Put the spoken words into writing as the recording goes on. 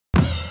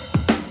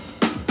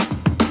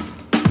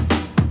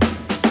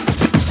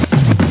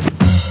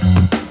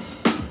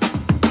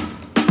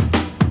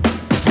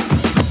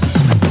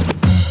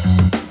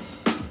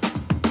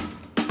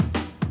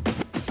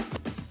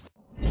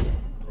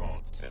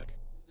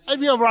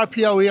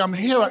AVoIPoE. I'm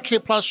here at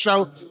Kit Plus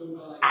Show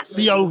at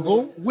the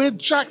Oval with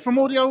Jack from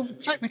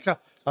Audio-technica.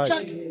 Hi.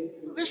 Jack,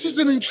 this is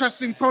an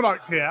interesting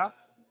product here.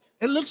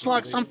 It looks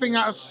like something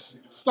out of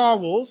Star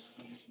Wars.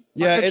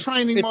 Yeah, like a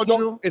training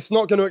module. It's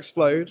not going to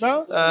explode.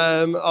 No?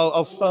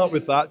 I'll start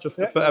with that just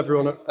to put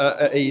everyone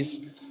at ease.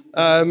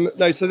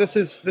 No, so this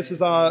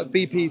is our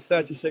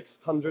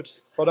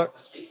BP3600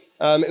 product.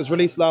 It was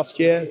released last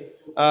year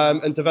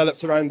and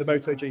developed around the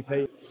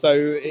MotoGP. So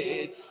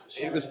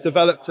it was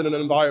developed in an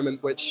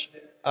environment which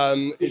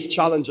is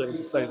challenging,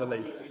 to say the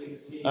least.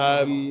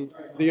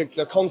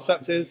 The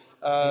concept is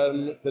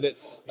that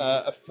it's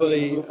a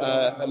fully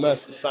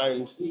immersive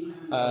sound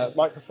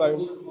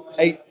microphone,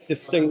 8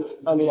 distinct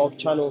analog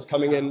channels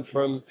coming in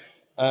from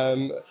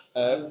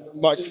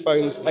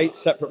microphones, 8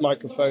 separate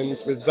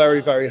microphones with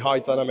very, very high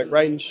dynamic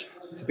range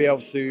to be able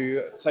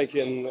to take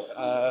in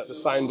the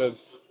sound of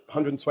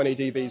 120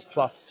 dBs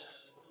plus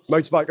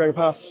motorbike going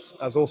past,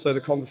 as also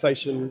the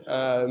conversation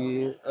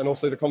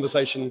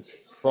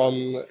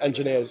from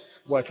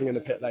engineers working in the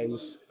pit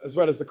lanes, as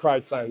well as the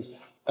crowd sound.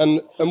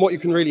 And what you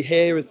can really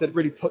hear is that it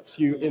really puts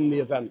you in the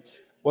event.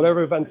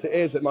 Whatever event it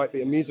is, it might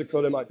be a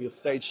musical, it might be a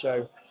stage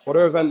show,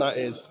 whatever event that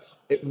is,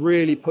 it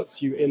really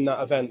puts you in that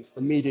event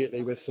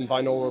immediately with some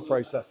binaural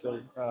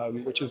processing,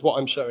 which is what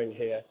I'm showing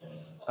here.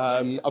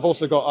 I've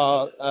also got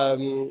our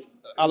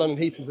Allen &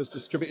 Heath is a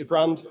distributed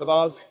brand of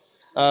ours.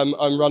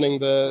 I'm running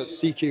the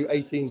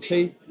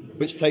CQ18T,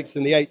 which takes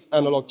in the 8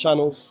 analog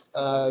channels,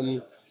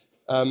 and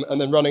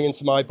then running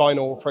into my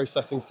binaural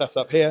processing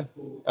setup here,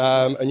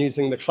 and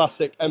using the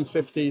classic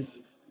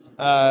M50s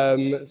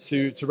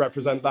to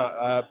represent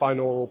that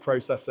binaural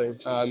processing.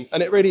 And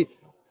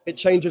it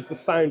changes the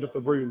sound of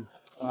the room.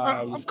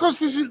 Of course,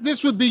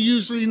 this would be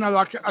usually,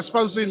 like I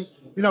suppose when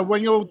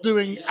you're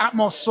doing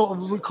Atmos sort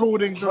of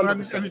recordings or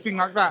 100%. anything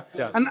like that.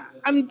 Yeah.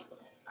 And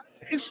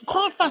it's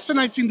quite a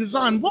fascinating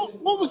design.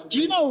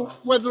 Do you know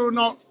whether or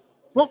not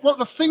what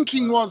the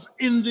thinking was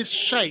in this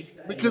shape?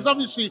 Because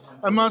obviously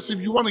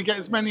immersive, you want to get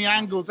as many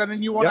angles, and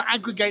then you want to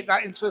aggregate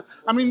that into.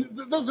 I mean,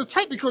 there's a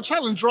technical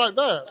challenge right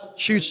there.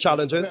 Huge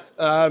challenges,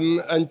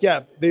 and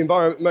yeah, the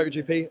environment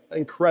MotoGP,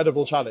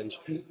 incredible challenge.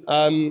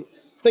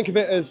 Think of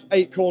it as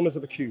 8 corners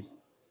of a cube.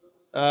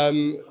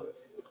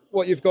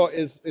 What you've got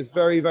is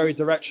very, very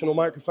directional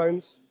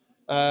microphones,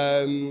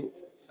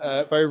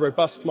 very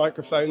robust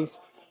microphones.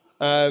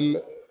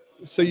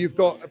 So you've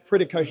got a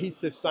pretty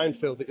cohesive sound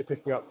field that you're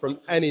picking up from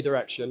any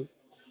direction.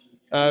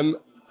 And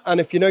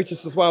if you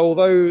notice as well,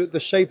 although the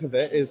shape of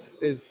it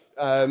is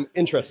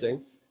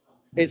interesting,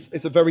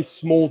 it's a very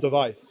small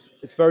device.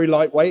 It's very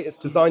lightweight. It's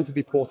designed to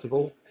be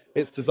portable.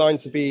 It's designed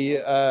to be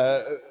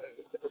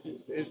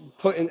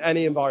put in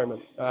any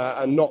environment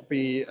and not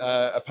be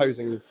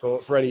opposing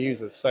for any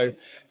users. So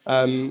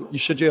you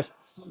should just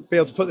be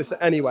able to put this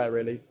anywhere,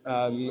 really,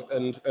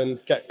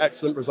 and get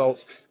excellent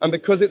results. And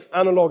because it's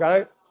analog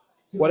out,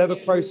 whatever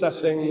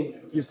processing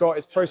you've got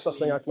is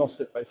processing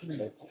agnostic,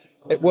 basically.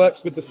 It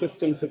works with the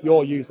systems that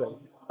you're using.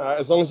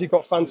 As long as you've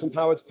got phantom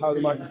power to power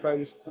the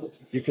microphones,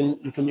 you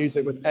can use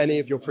it with any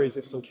of your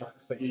pre-existing kit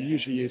that you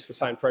usually use for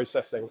sound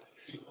processing.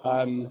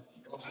 And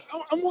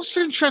what's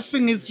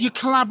interesting is your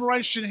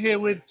collaboration here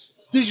with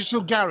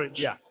Digital Garage.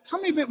 Yeah. Tell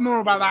me a bit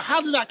more about that.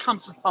 How did that come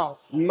to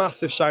pass?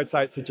 Massive shout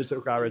out to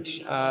Digital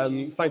Garage.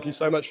 Thank you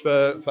so much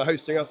for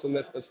hosting us on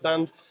this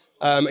stand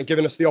and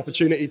giving us the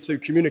opportunity to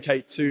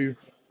communicate to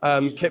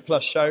Kit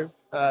Plus Show.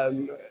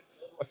 I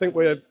think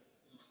we're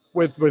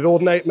with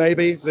Audinate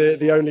maybe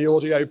the only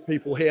audio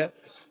people here.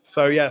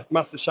 So yeah,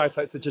 massive shout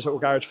out to Digital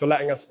Garage for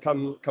letting us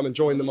come and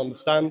join them on the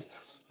stand.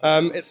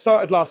 It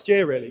started last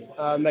year, really.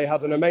 They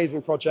had an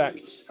amazing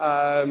project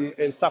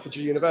in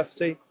Staffordshire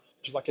University,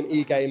 which is like an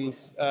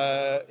e-games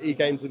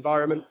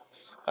environment,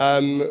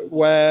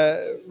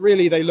 where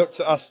really they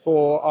looked at us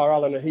for our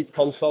Allen & Heath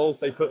consoles.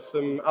 They put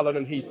some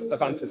Allen & Heath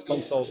Avantis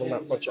consoles on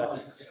that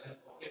project.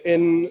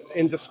 In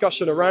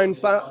discussion around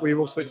that, we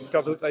also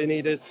discovered that they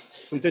needed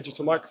some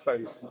digital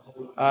microphones,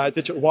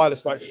 digital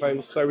wireless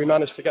microphones. So we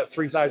managed to get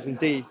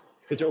 3000D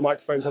digital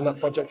microphones on that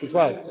project as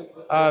well.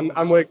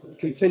 And we'll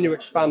continue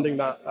expanding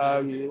that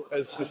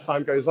as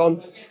time goes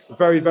on. A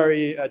very,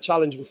 very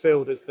challenging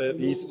field is the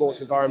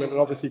esports environment, and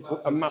obviously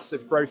a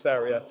massive growth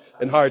area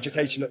in higher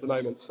education at the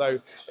moment. So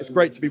it's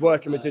great to be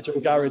working with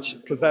Digital Garage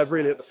because they're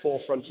really at the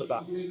forefront of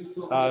that,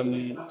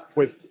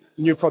 with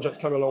new projects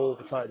coming along all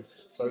the time.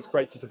 So it's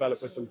great to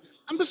develop with them.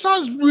 And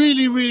besides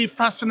really, really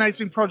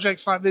fascinating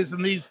projects like this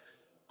and these,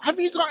 have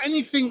you got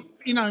anything,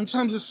 in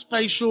terms of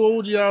spatial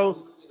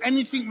audio,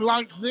 anything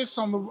like this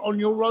on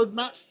your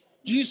roadmap?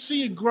 Do you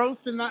see a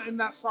growth in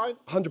that side?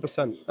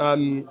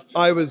 100%.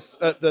 I was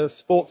at the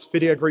Sports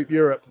Video Group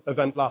Europe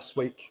event last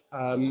week,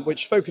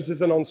 which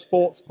focuses in on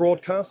sports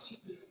broadcast.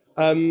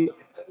 The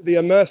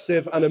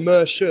immersive and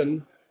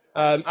immersion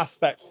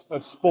aspects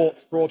of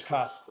sports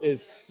broadcast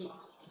is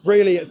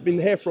really, it's been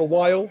here for a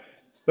while,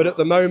 but at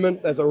the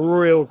moment there's a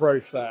real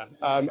growth there,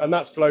 and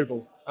that's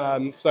global.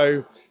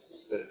 So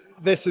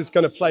this is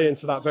going to play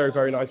into that very,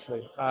 very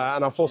nicely,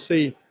 and I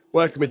foresee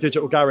working with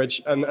Digital Garage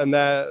and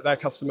their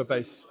customer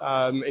base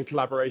in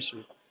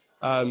collaboration.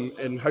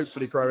 in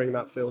hopefully growing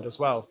that field as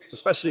well,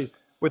 especially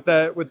with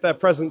their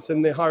presence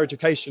in the higher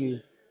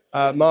education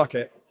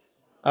market.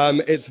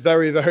 It's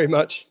very, very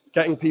much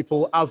getting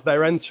people as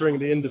they're entering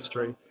the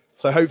industry.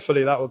 So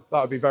hopefully that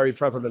would be very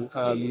prevalent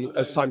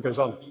as time goes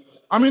on.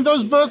 I mean,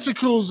 those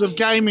verticals of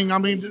gaming, I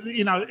mean,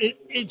 you know,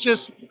 it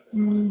just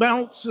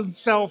melts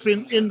itself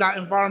in that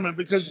environment,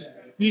 because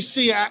you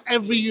see at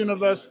every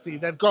university,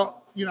 they've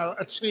got, you know,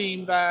 a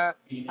team there,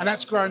 and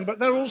that's growing. But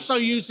they're also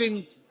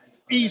using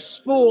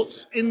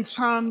esports in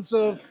terms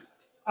of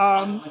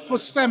for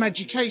STEM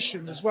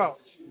education as well.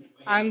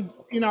 And,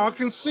 you know, I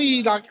can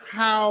see like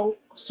how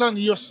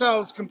certainly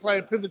yourselves can play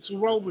a pivotal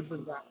role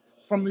within that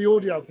from the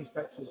audio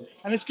perspective.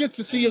 And it's good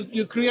to see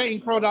you're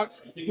creating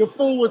products, you're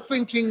forward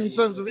thinking in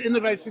terms of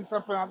innovating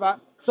something like that.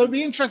 So it'd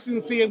be interesting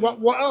to see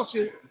what else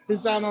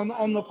is down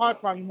on the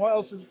pipeline, what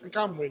else is to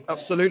come with.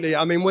 Absolutely.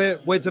 I mean,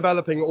 we're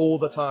developing all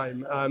the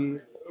time.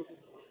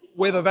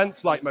 With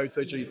events like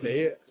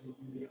MotoGP,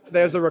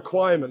 there's a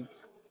requirement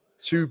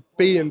to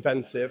be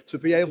inventive, to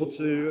be able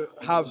to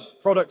have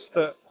products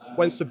that,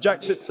 when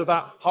subjected to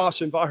that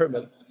harsh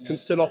environment, can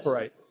still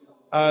operate.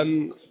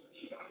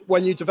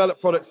 When you develop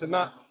products in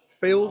that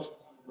field,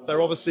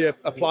 they're obviously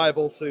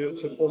applicable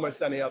to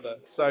almost any other.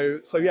 So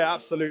yeah,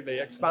 absolutely.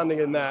 Expanding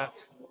in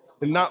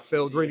that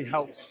field really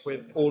helps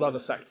with all other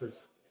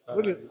sectors.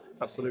 Brilliant.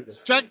 Absolutely.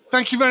 Jack,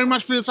 thank you very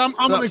much for your time.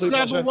 I'm going to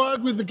grab pleasure. a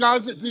word with the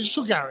guys at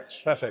Digital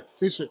Garage. Perfect.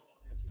 See you soon.